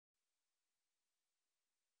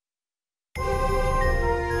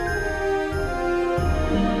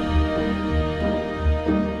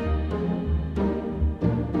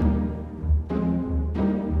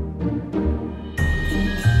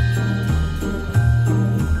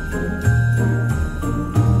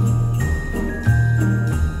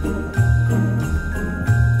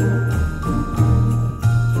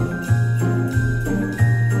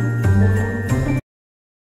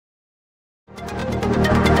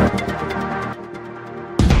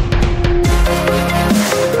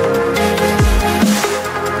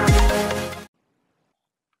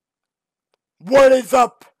What is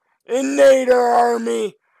up, Inator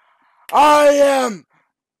Army? I am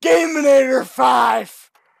Gaminator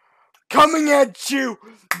 5, coming at you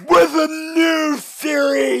with a new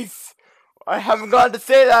series. I haven't gotten to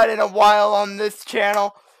say that in a while on this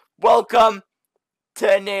channel. Welcome to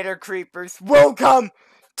Nader Creepers. Welcome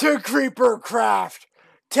to Creepercraft.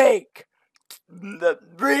 Take the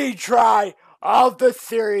retry of the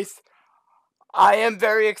series. I am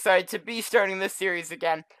very excited to be starting this series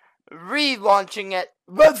again, relaunching it.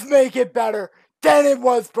 Let's make it better than it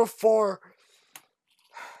was before.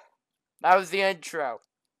 That was the intro.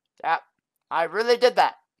 Yep, I really did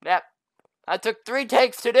that. Yep, that took 3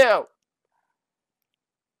 takes to do.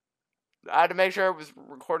 I had to make sure I was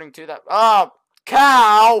recording to that. Oh,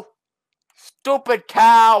 cow! Stupid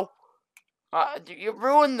cow! You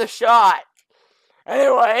ruined the shot.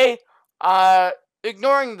 Anyway,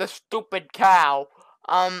 ignoring the stupid cow,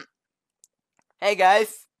 hey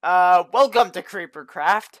guys, welcome to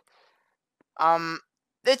Creepercraft.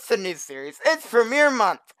 It's a new series. It's premiere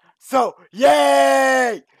month. So,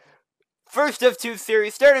 yay! First of 2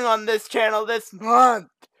 series starting on this channel this month.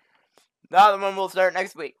 The other one will start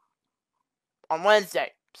next week. On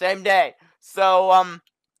Wednesday. Same day. So,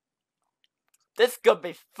 this could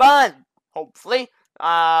be fun. Hopefully.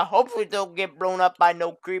 Hopefully don't get blown up by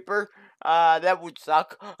no creeper. That would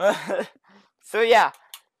suck. So, yeah.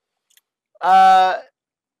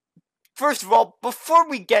 First of all, before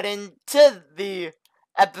we get into the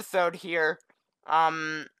episode here,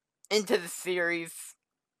 into the series,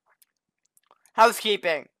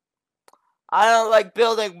 housekeeping. I don't like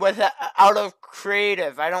building out of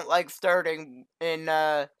creative. I don't like starting in,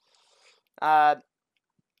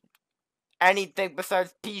 anything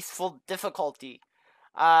besides peaceful difficulty.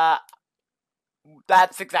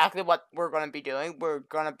 That's exactly what we're going to be doing. We're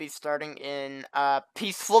going to be starting in,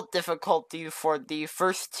 peaceful difficulty for the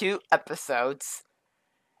first 2 episodes.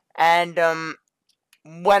 And,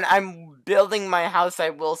 when I'm building my house, I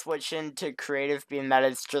will switch into creative, being that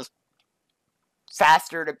it's just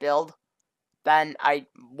faster to build. Then I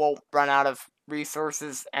won't run out of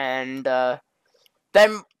resources, and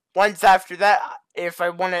then once after that, if I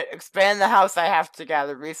want to expand the house, I have to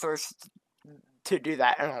gather resources to do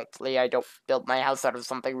that, and hopefully I don't build my house out of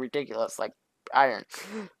something ridiculous like iron.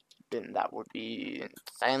 Then that would be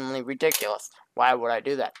insanely ridiculous. Why would I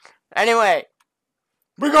do that? Anyway,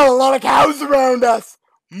 we got a lot of cows around us!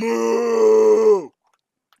 Moo!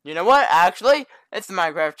 You know what? Actually, it's the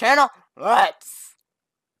Minecraft channel. Let's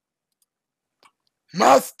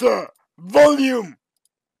master volume.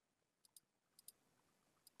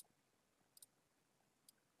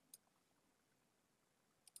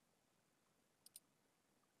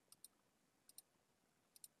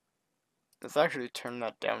 Let's actually turn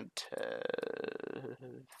that down to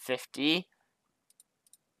 50.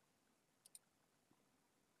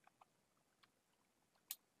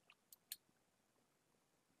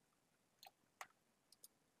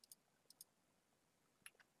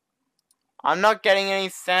 I'm not getting any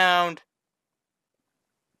sound.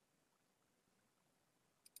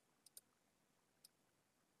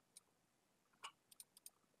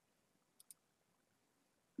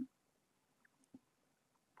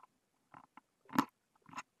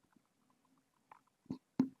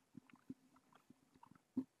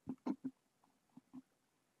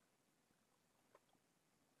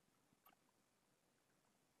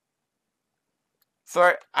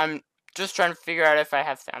 Sorry, I'm just trying to figure out if I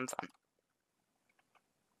have sounds on.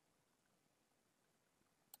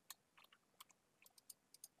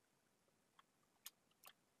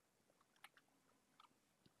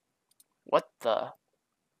 What the?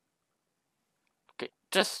 Okay,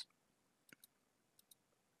 just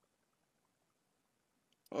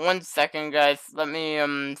 1 second, guys. Let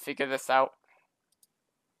me figure this out.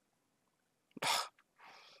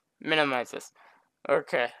 Minimize this.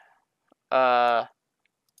 Okay.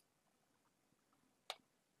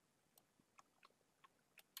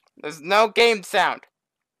 There's no game sound.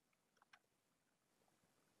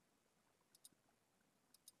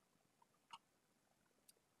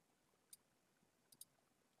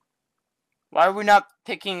 Why are we not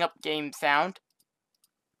picking up game sound?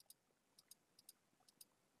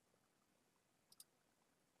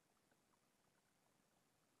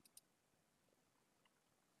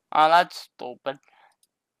 Oh, that's stupid.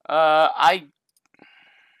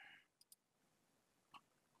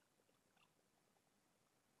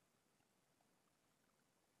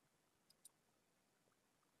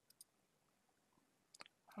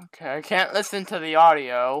 Okay, I can't listen to the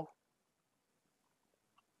audio.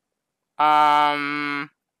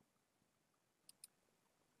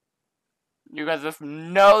 You guys have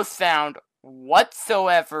no sound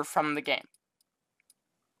whatsoever from the game.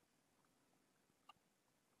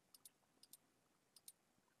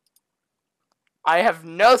 I have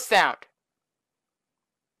no sound.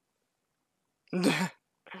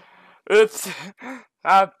 Oops.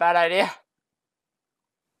 Bad idea.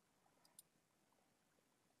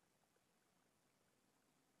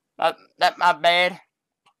 That my bad.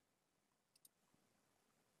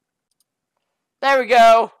 There we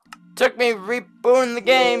go. Took me rebooting the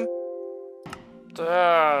game.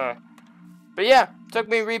 But yeah, took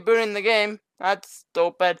me rebooting the game. That's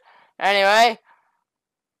stupid. Anyway,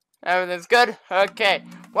 everything's good. Okay,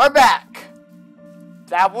 we're back.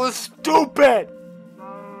 That was stupid.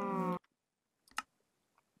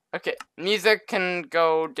 Okay, music can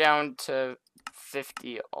go down to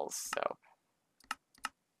 50 also.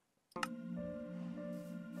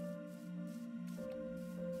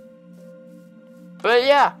 But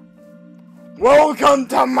yeah. Welcome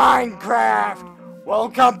to Minecraft!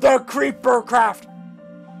 Welcome to Creepercraft!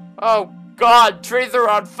 Oh god, trees are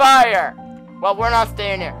on fire! Well, we're not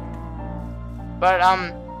staying here. But,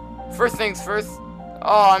 first things first.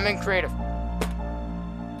 Oh, I'm in creative.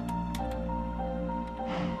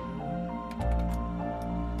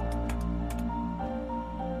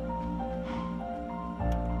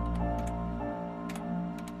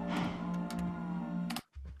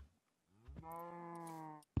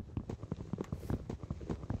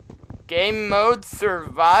 Game mode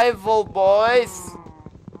survival, boys.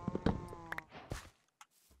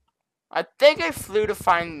 I think I flew to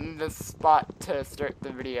find the spot to start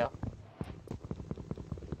the video.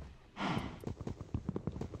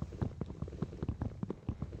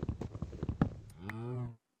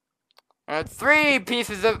 And 3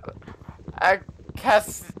 pieces of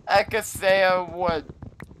acacia wood.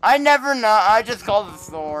 I never know. I just call this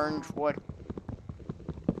the orange wood.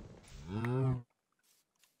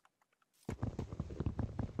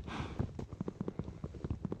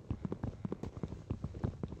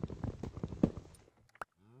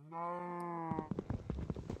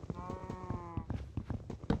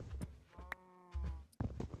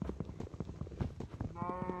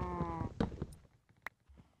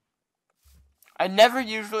 I never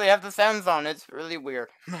usually have the sounds on. It's really weird.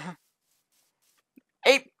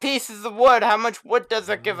 8 pieces of wood. How much wood does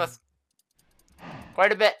that give us?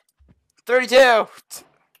 Quite a bit. 32.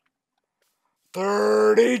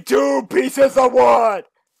 32 pieces of wood.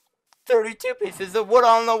 32 pieces of wood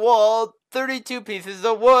on the wall. 32 pieces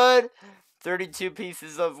of wood. 32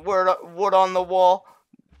 pieces of wood on the wall.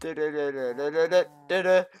 That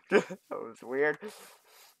was weird.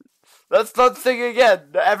 Let's not sing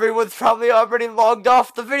again. Everyone's probably already logged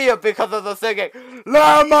off the video because of the singing.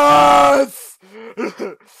 Llamas! Llama!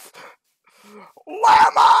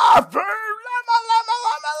 Llama, llama,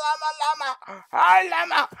 llama, llama, llama. Hi,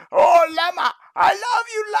 llama. Oh, llama. I love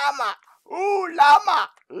you, llama. Ooh, llama.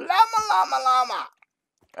 Llama, llama, llama.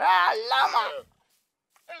 Ah, llama.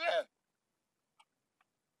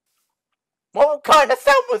 What kind of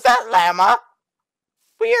sound was that, llama?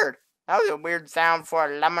 Weird. That was a weird sound for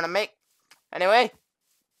a llama to make. Anyway,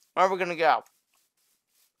 where are we gonna go?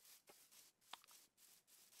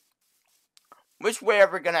 Which way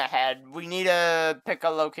are we gonna head? We need to pick a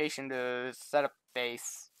location to set up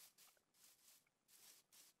base.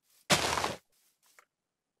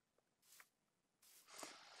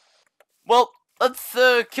 Well, let's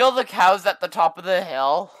kill the cows at the top of the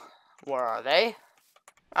hill. Where are they?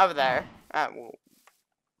 Over there. Well,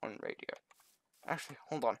 one right here. Actually,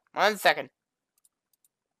 hold on. 1 second.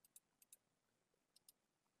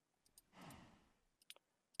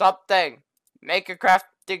 Top thing. Make a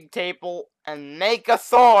crafting table and make a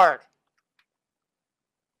sword.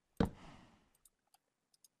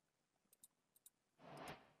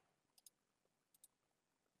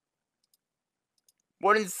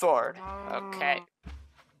 Wooden sword. Okay.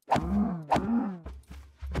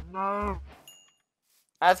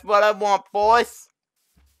 That's what I want, boys.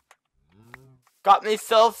 Got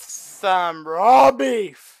myself some raw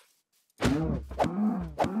beef.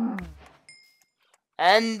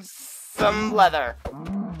 And some leather.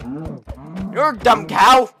 You're a dumb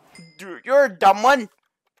cow. You're a dumb one.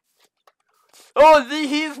 Oh,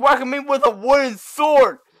 he's whacking me with a wooden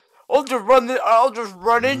sword. I'll just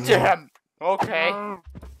run into him. Okay.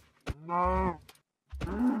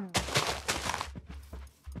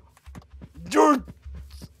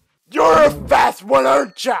 You're a fast one,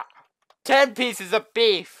 aren't ya? 10 pieces of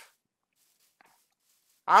beef.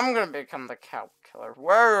 I'm gonna become the cow killer.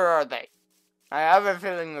 Where are they? I have a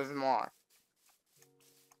feeling there's more.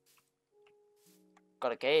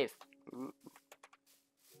 Got a cave. Ooh.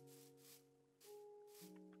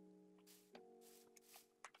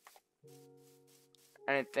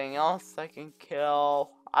 Anything else I can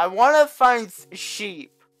kill? I want to find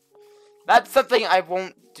sheep. That's something I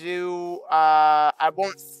won't do. I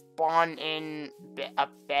won't spawn in a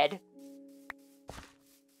bed.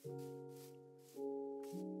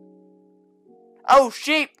 Oh,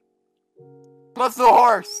 sheep! Plus the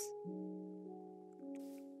horse.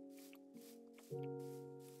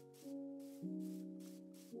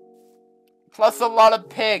 Plus a lot of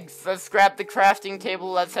pigs. Let's grab the crafting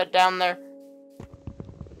table. Let's head down there.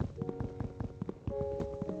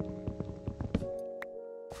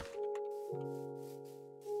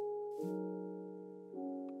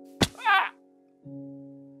 Ah!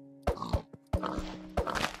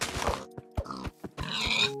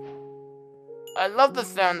 I love the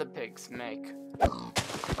sound the pigs make.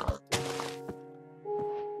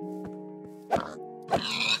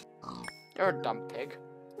 You're a dumb pig.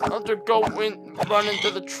 I'll just go run into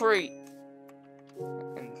the tree.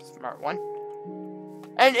 And smart one.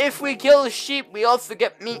 And if we kill a sheep, we also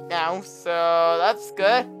get meat now, so that's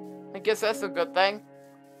good. I guess that's a good thing.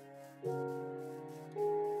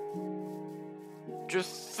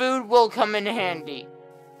 Just food will come in handy.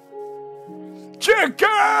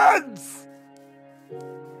 Chickens!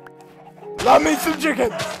 Love me some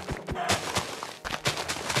chickens!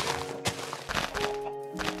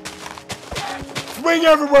 Swing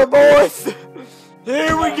everywhere, boys!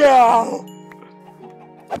 Here we go!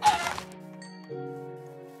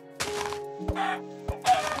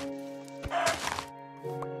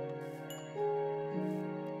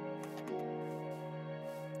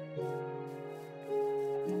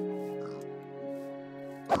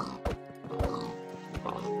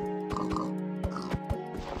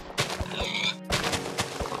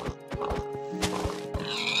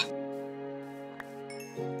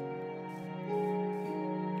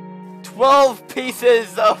 "12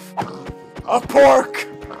 pieces of pork."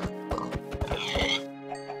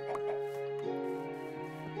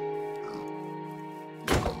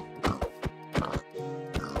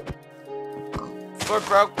 Sword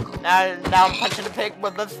broke. Now I'm punching the pig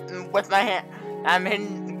with my hand.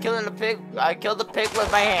 I'm killing the pig. I killed the pig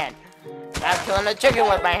with my hand. Now I'm killing the chicken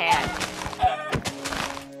with my hand.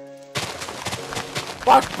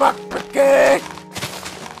 Buck, pig!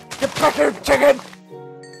 Get back here, chicken!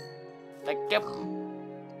 Like, yep.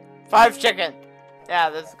 5 chicken.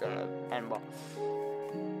 Yeah, this is gonna end well.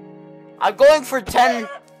 I'm going for 10.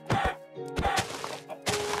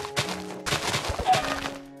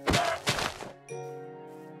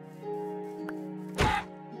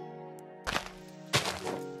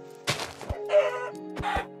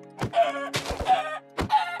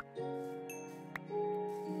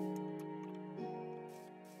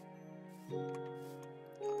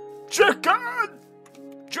 Chicken!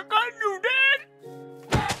 Chicken, you dead?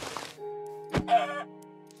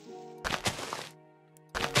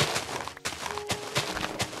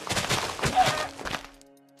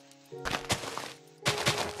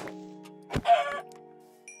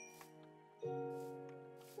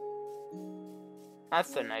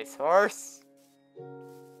 That's a nice horse.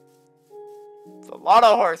 It's a lot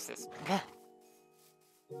of horses.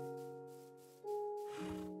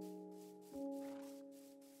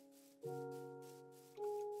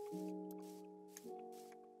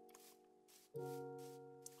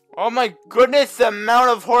 Oh my goodness, the amount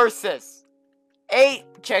of horses. 8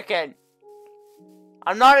 chicken.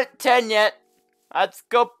 I'm not at 10 yet. Let's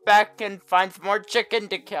go back and find some more chicken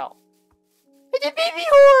to kill. It's a baby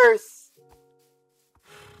horse.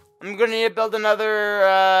 I'm gonna need to build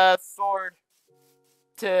another sword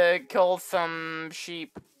to kill some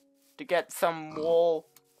sheep, to get some wool.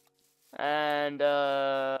 And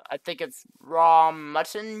I think it's raw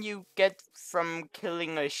mutton you get from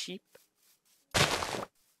killing a sheep.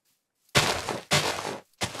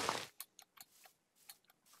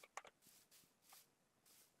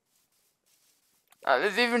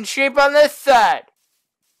 There's even sheep on this side.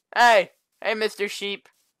 Hey, Mr. Sheep.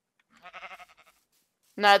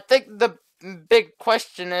 Now, I think the big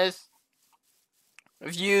question is,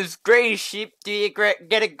 if you use gray sheep, do you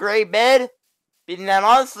get a gray bed? Now,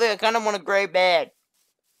 honestly, I kind of want a gray bed.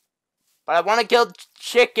 But I want to kill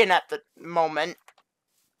chicken at the moment.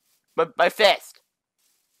 But by fist.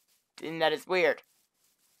 And that is weird.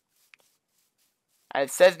 And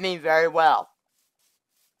it serves me very well.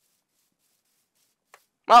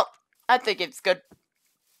 Well, I think it's good.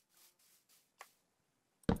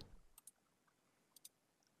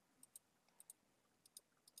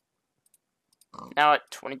 Now at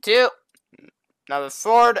 22. Another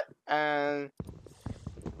sword. And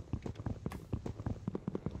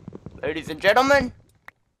ladies and gentlemen,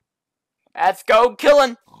 let's go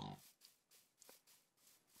killing.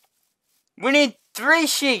 We need 3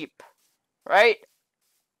 sheep, right?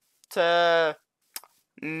 To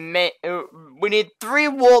We need 3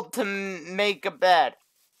 wool to make a bed.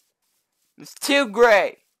 There's 2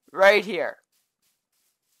 gray right here.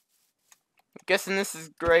 I'm guessing this is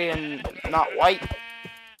gray and not white.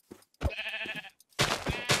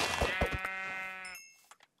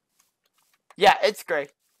 Yeah, it's gray.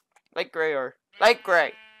 Light gray or light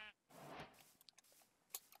gray.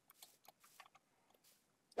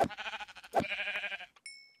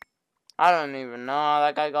 I don't even know how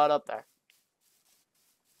that guy got up there.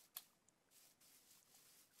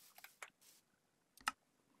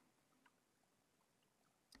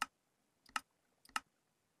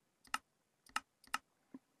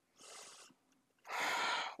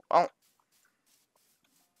 Well,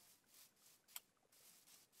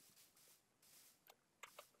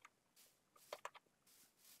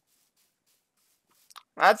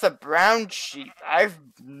 that's a brown sheep. I've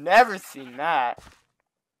never seen that.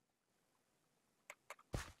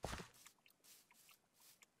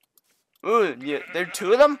 Ooh, yeah, there are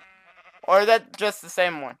 2 of them? Or is that just the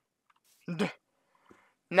same one? Nah,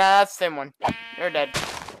 that's the same one. You're dead.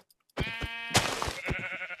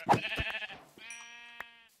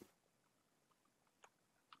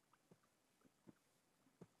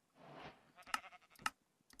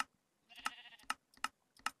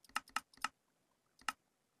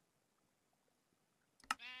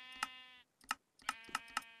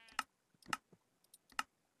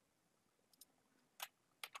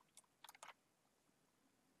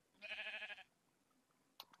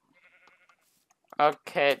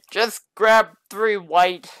 Okay, just grab 3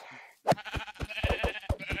 white.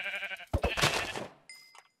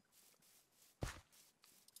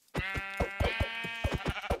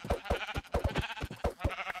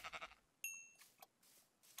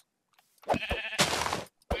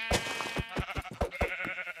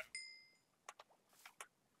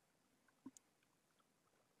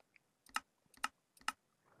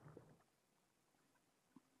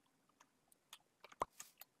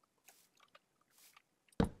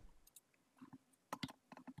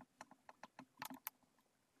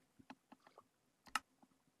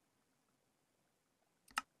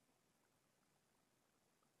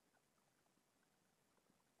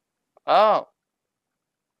 Oh.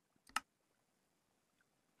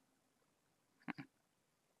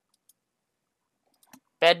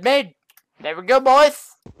 Bed made. There we go,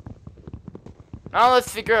 boys. Now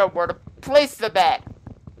let's figure out where to place the bed.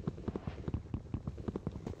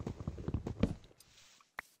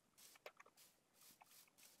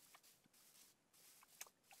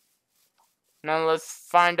 Now let's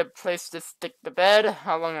find a place to stick the bed.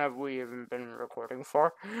 How long have we even been recording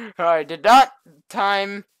for? I did not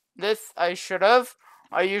time this. I should have.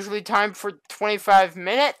 I usually time for 25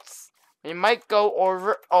 minutes. We might go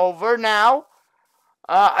over now.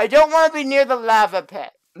 I don't want to be near the lava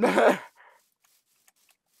pit.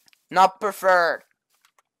 Not preferred.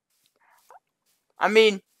 I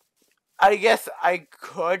mean, I guess I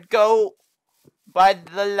could go by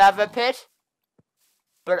the lava pit,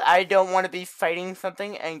 but I don't want to be fighting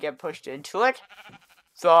something and get pushed into it.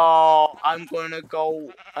 So I'm going to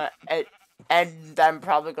go, and I'm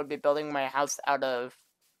probably going to be building my house out of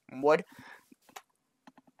wood.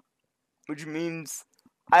 Which means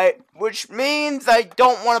I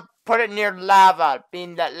don't want to put it near lava,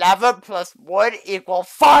 being that lava plus wood equal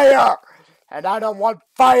fire, and I don't want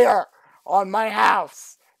fire on my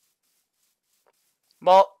house.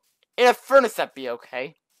 Well, in a furnace that'd be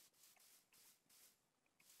okay.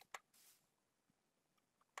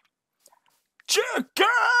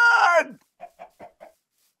 Chicken!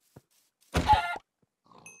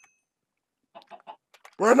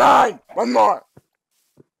 We're 9! One more!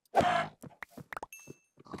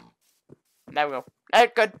 There we go.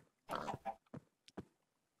 That's good.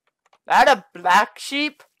 That a black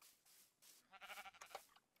sheep?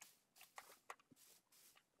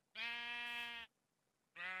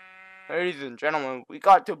 Ladies and gentlemen, we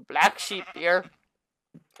got 2 black sheep here.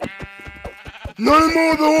 No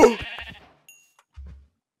more though!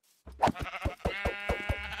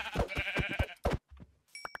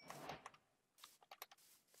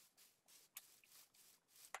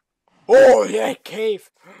 Oh yeah, cave.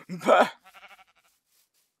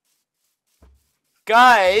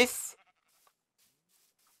 Guys,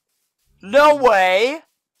 no way.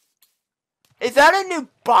 Is that a new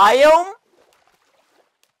biome?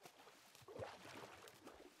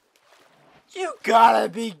 You gotta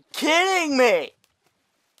be kidding me.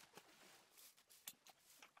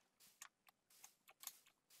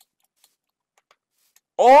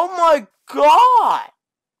 Oh my god.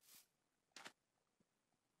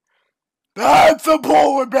 That's a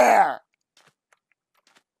polar bear!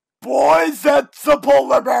 Boys, that's a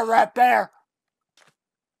polar bear right there!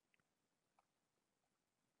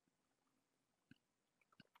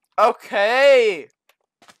 Okay.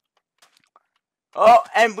 Oh,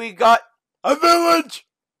 and we got a village.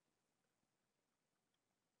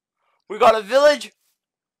 We got a village.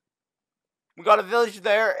 We got a village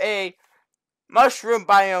there, a mushroom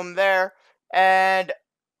biome there, and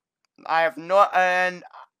I have no, and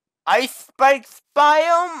ice spikes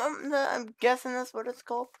biome. I'm guessing that's what it's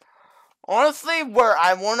called. Honestly,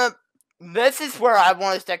 this is where I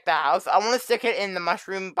wanna stick the house. I wanna stick it in the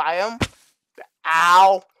mushroom biome.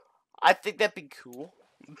 Ow! I think that'd be cool.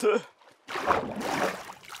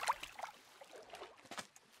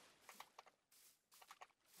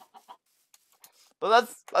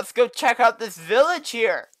 But let's go check out this village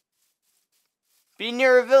here. Be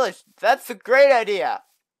near a village. That's a great idea.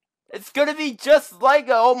 It's gonna be just like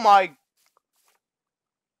oh my.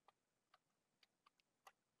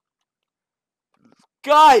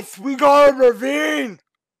 Guys, we got a ravine.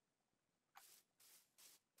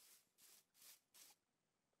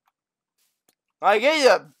 Like it's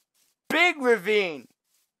a big ravine.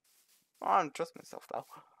 I don't trust myself though.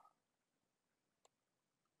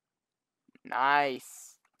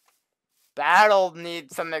 Nice. That'll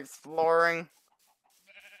need some exploring.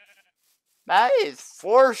 That is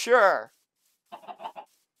for sure.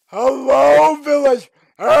 Hello, village.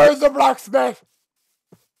 There's the blacksmith.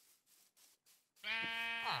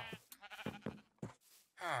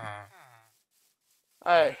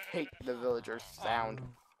 I hate the villagers' sound.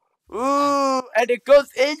 Ooh, and it goes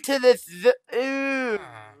into this. Ooh.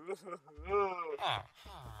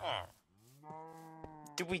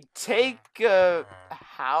 Do we take a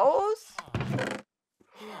house?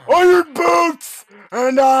 Iron boots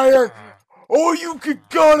and iron. Oh, you could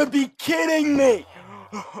gotta be kidding me!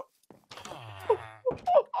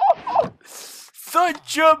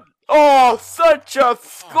 Such a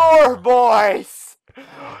score, boys!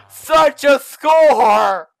 Such a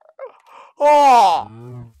score! Oh!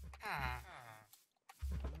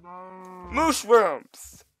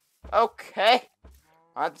 Mushrooms! Okay.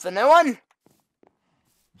 That's a new one.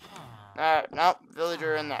 No,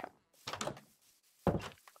 villager in there.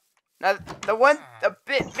 Now, the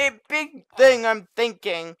big thing I'm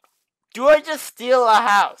thinking, do I just steal a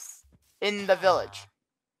house in the village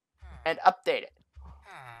and update it?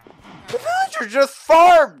 The villager just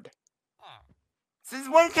farmed! Since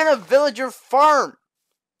when can a villager farm?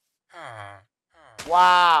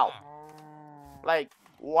 Wow. Like,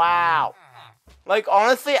 wow. Like,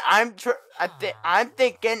 honestly, I'm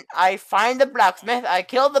thinking I find the blacksmith, I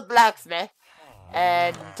kill the blacksmith,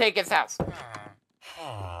 and take his house.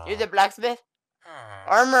 You're the blacksmith?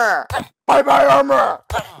 Armor! Bye-bye, armor!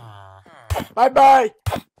 Bye-bye!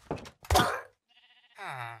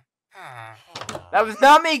 That was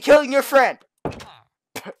not me killing your friend!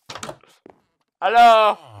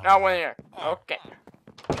 Hello? Not one here. Okay.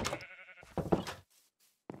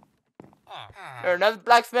 There's another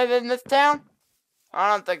blacksmith in this town? I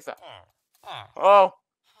don't think so. Oh.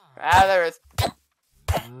 There is.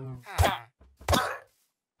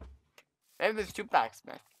 Maybe there's two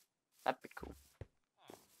blacksmiths. That'd be cool.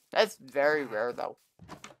 That's very rare, though.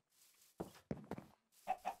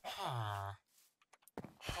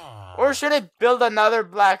 Or should I build another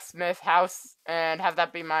blacksmith house and have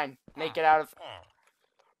that be mine? Make it out of...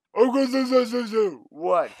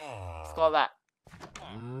 Wood. Let's call that.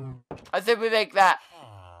 I think we make that.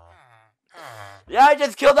 Yeah, I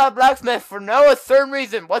just killed that blacksmith for no certain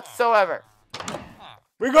reason whatsoever.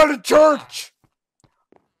 We go to church!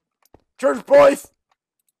 Church, boys!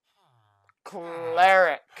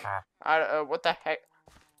 Cleric. What the heck?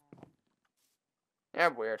 Yeah,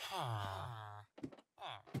 weird.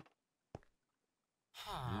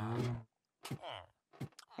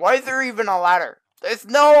 Why is there even a ladder? There's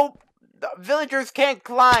no... The villagers can't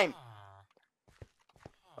climb.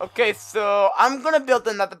 Okay, so I'm gonna build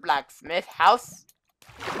another blacksmith house.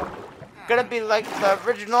 Gonna be like the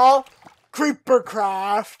original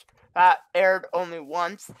Creepercraft that aired only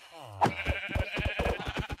once.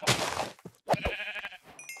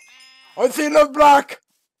 I see no black.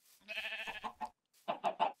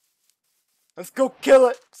 Let's go kill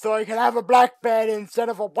it so I can have a black bed instead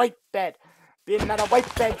of a white bed. Being that a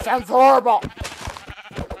white bed sounds horrible.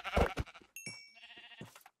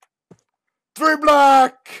 3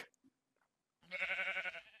 black.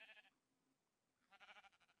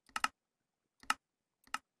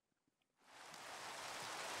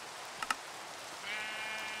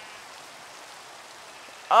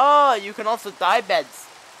 Oh, you can also dye beds.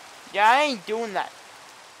 Yeah, I ain't doing that.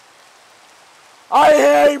 I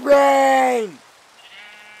hate rain!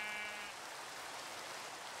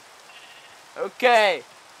 Okay,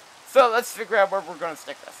 so let's figure out where we're gonna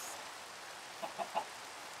stick this.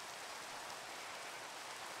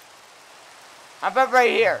 How about right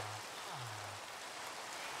here?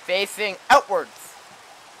 Facing outwards.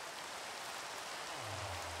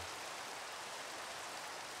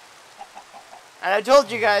 And I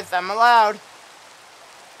told you guys I'm allowed.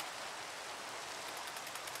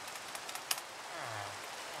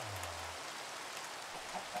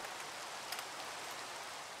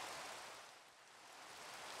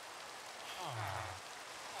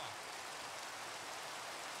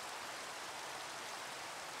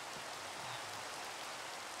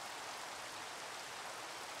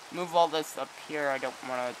 Move all this up here. I don't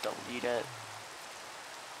want to delete it.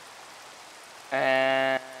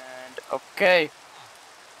 And okay.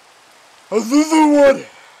 Another one.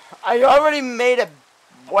 I already made a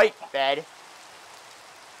white bed.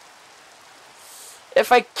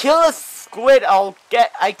 If I kill a squid,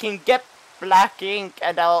 I can get black ink,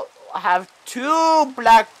 and I'll have 2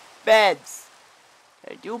 black beds.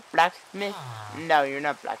 Are you blacksmith? No, you're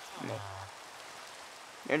not blacksmith.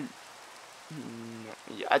 You're,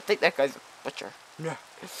 no, I think that guy's a butcher. No.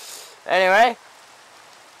 Anyway,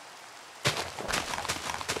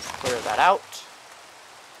 let's clear that out.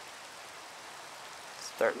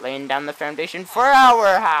 Start laying down the foundation for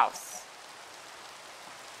our house.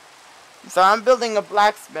 So I'm building a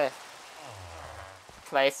blacksmith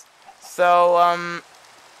place. So,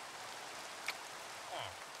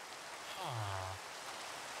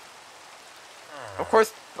 of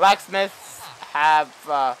course, blacksmiths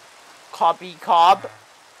have, cobby cob.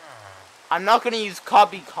 I'm not going to use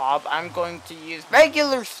cobby cob. I'm going to use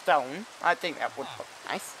regular stone. I think that would look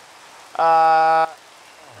nice.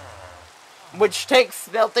 Which takes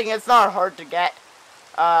smelting. It's not hard to get.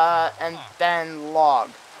 And then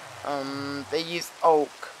log. They use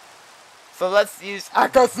oak. So let's use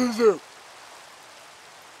Akasuzu.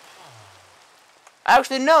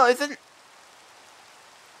 Actually, no, isn't...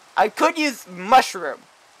 I could use mushroom.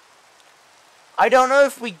 I don't know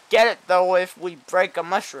if we get it, though, if we break a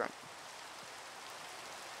mushroom.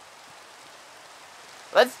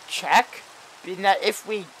 Let's check. Being that if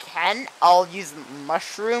we can, I'll use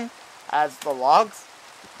mushroom as the logs.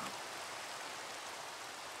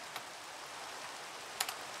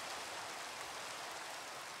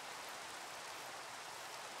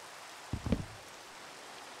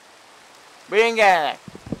 We didn't get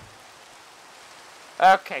anything.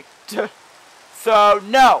 Okay. So,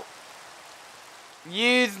 no.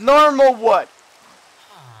 Use normal wood.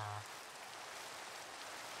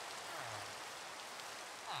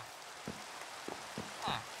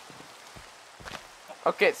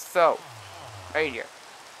 Okay, so, right here.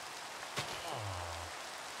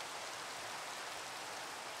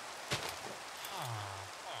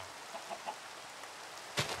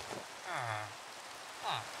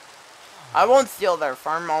 I won't steal their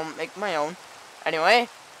farm, I'll make my own. Anyway,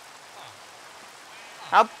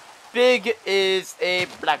 how big is a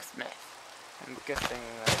blacksmith? I'm guessing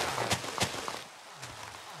that...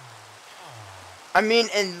 I mean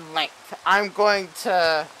in length. I'm going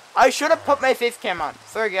to... I should have put my face cam on.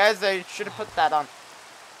 Sorry guys, I should have put that on.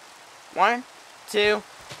 1, 2,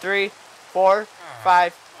 3, 4,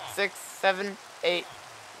 5, 6, 7, 8,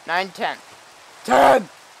 9, 10. 10!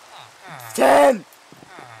 10!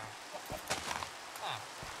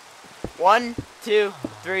 1, 2,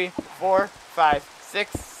 3, 4, 5,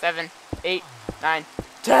 6, 7, 8, 9,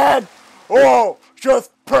 10! Oh,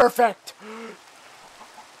 just perfect!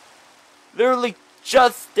 Literally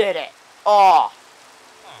just did it. Oh.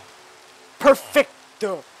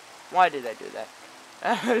 Perfecto. Why did I do that?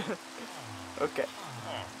 Okay.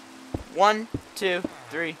 1, 2,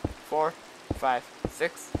 3, 4, 5,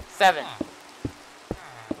 6, 7.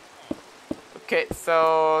 Okay,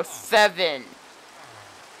 so 7.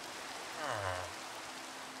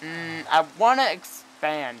 I want to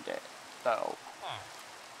expand it, though.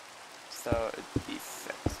 So it'd be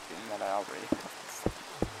 6, being that I already have this.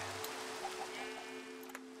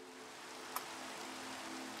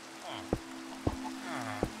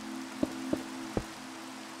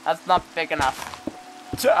 That's not big enough.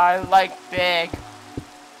 I like big.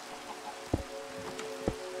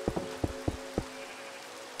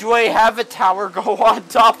 Do I have a tower go on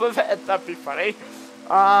top of it? That'd be funny.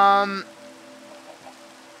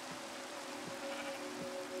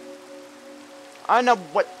 I know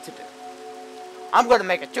what to do. I'm gonna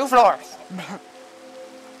make it 2 floors.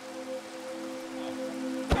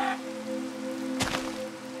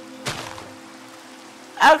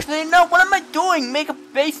 Actually, no, what am I doing? Make a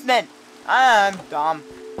basement. I'm dumb.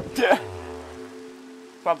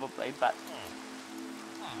 Probably, but...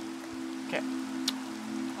 Okay.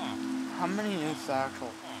 How many is the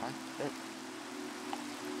actual one?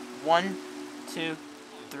 1, 2,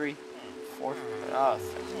 3, 4, 6.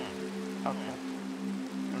 Okay.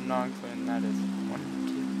 not including that is 1,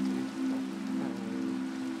 2,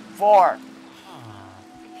 3, 4.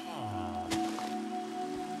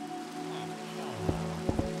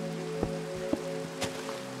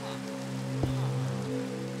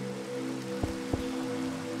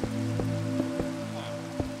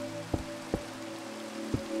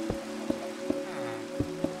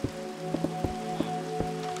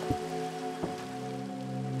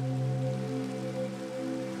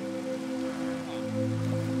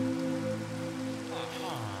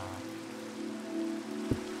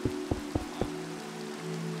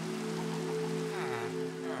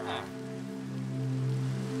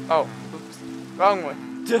 Oh, oops. Wrong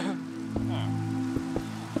one.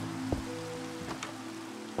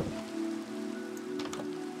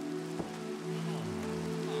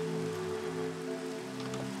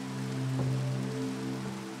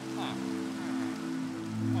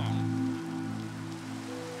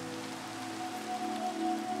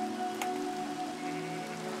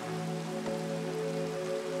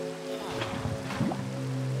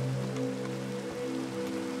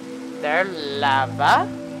 There,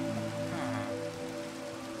 lava.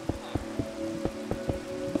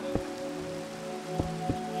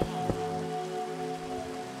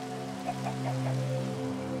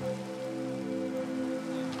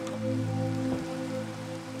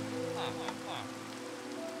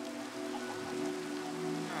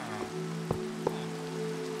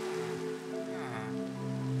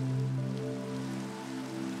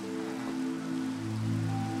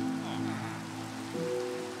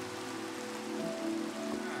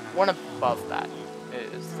 One above that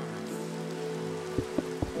is.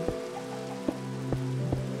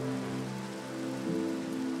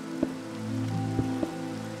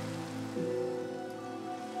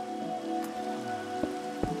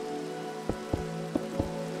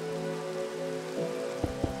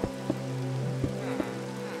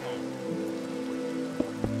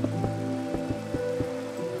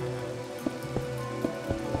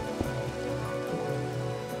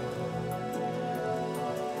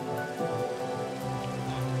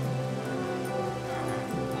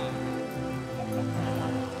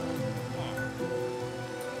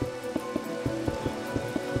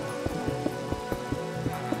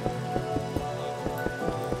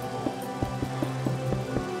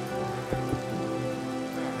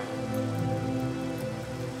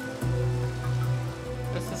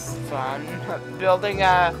 This is fun. Building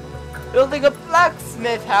a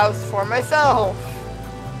blacksmith house for myself.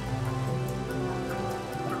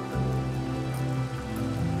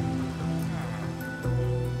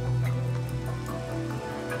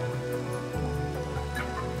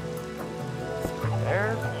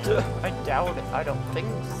 There? I doubt it. I don't think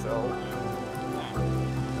so.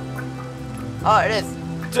 Oh, it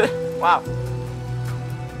is. Wow.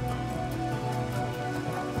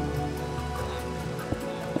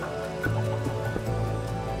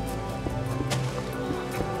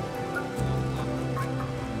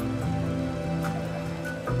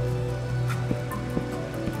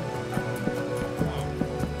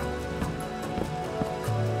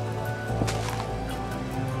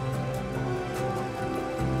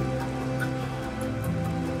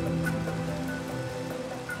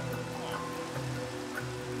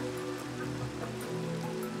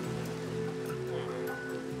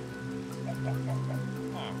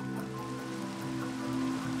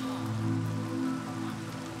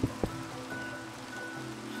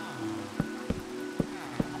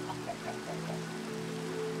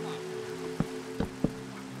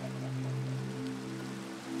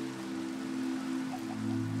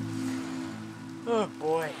 Oh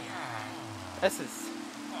boy. This is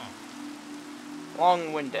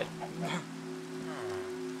long-winded.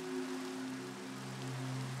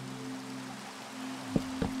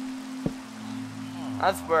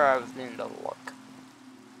 That's where I was needing to look.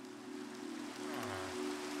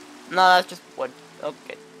 No, that's just wood.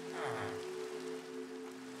 Okay.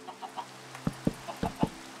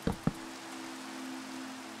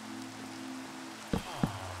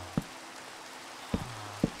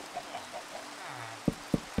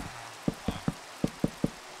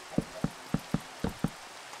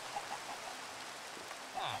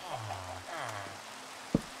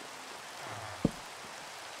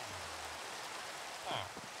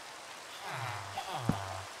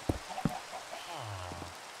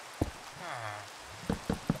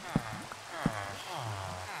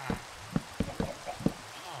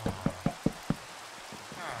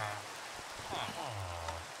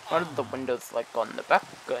 One of the windows like on the back,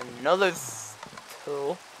 and now there's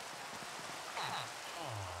two.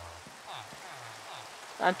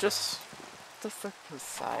 And just the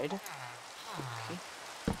side. Okay.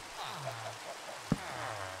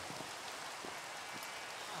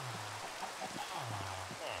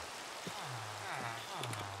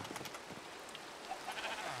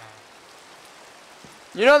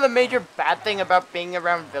 You know the major bad thing about being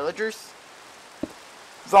around villagers?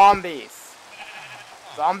 Zombies.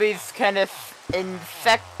 Zombies can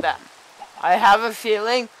infect them. I have a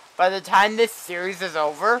feeling by the time this series is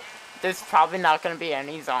over, there's probably not going to be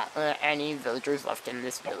any villagers left in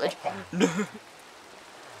this village.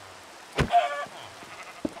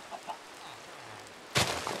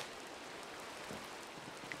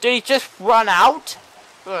 Did he just run out?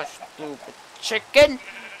 The stupid chicken.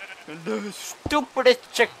 The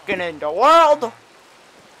stupidest chicken in the world.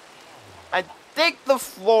 I think the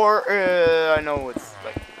floor, I know it's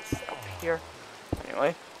like it's up here.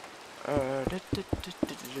 Anyway.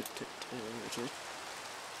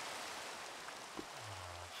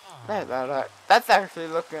 That's actually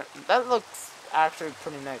that looks actually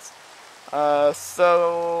pretty nice.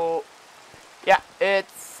 So, yeah,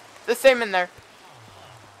 it's the same in there.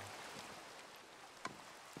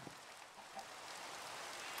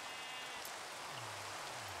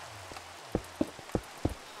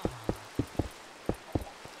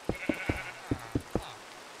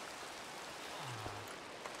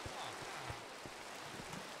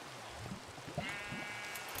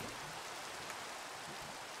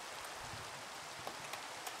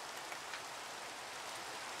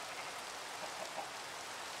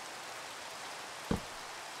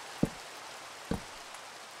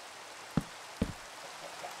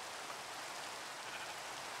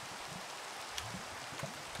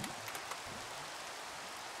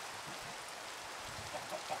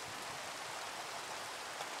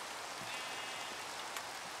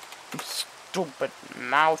 Stupid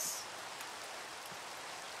mouse.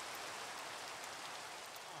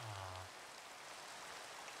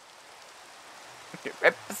 Okay,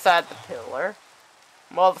 right beside the pillar.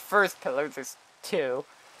 Well, the first pillar, there's two.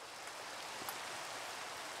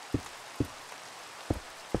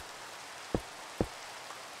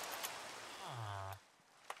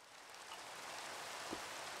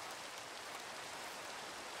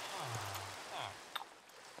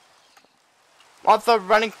 Also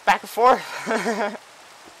running back and forth.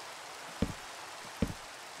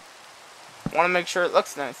 Want to make sure it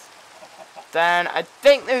looks nice. Then I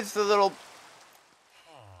think there's a little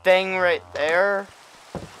thing right there.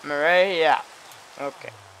 Am I right? Yeah. Okay.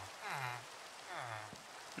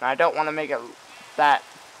 Now, I don't want to make it that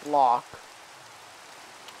block.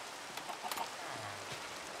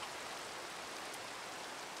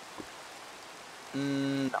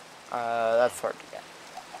 No. That's hard to get.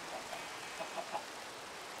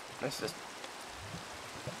 Let's just...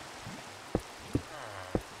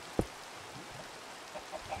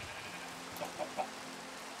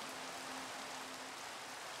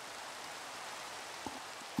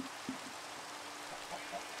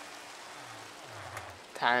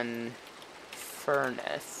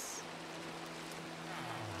 furnace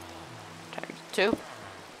times 2.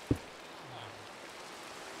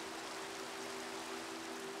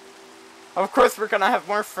 Of course, we're gonna have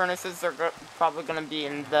more furnaces. They're probably gonna be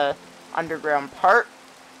in the underground part,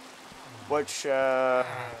 which I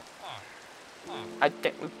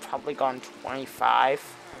think we've probably gone 25.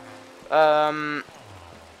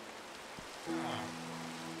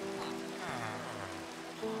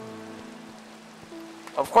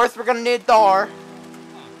 Of course, we're gonna need a door.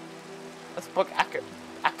 Let's book Aka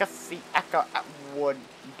wood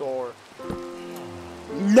door.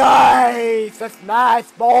 Nice! That's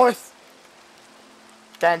nice, boys!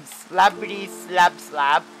 Then slabbity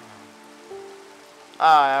slab.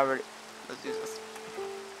 I already. Let's use this.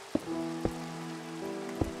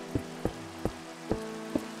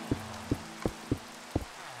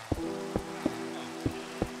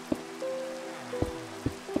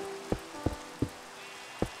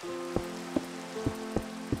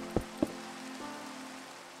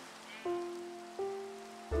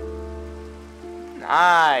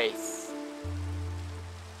 Nice.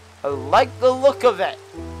 I like the look of it.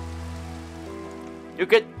 You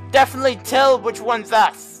could definitely tell which one's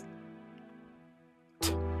us.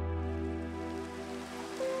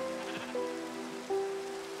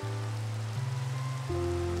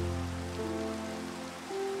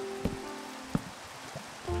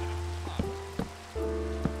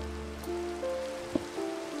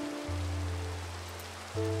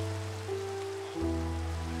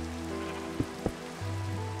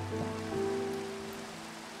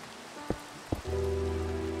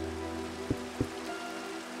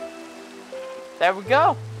 There we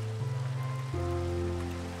go.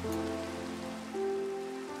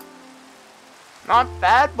 Not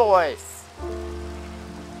bad, boys.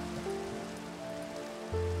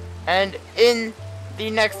 And in the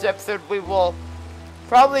next episode, we will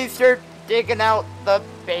probably start digging out the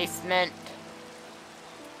basement.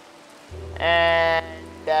 And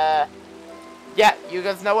yeah, you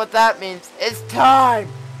guys know what that means. It's time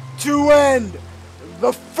to end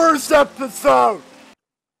the first episode.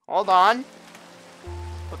 Hold on.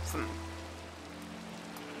 Put some.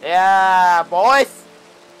 Yeah, boys.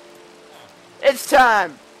 It's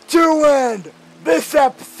time to end this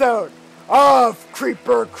episode of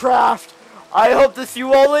Creepercraft. I hope to see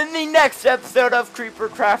you all in the next episode of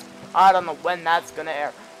Creepercraft. I don't know when that's gonna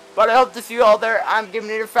air, but I hope to see you all there. I'm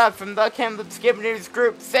Gibnator Fab from the Kamloops Gibnators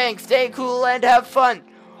group saying stay cool and have fun.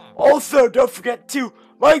 Also, don't forget to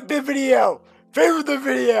like the video, favorite the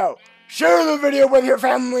video, share the video with your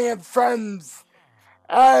family and friends,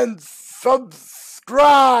 and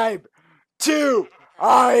subscribe to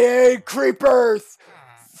IA Creepers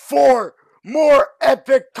for more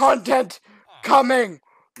epic content coming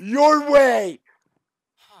your way.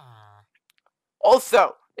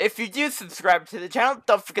 Also, if you do subscribe to the channel,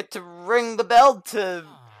 don't forget to ring the bell to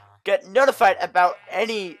get notified about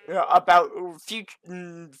any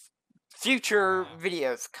future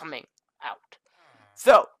videos coming out.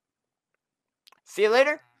 So, see you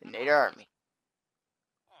later, Nader Army.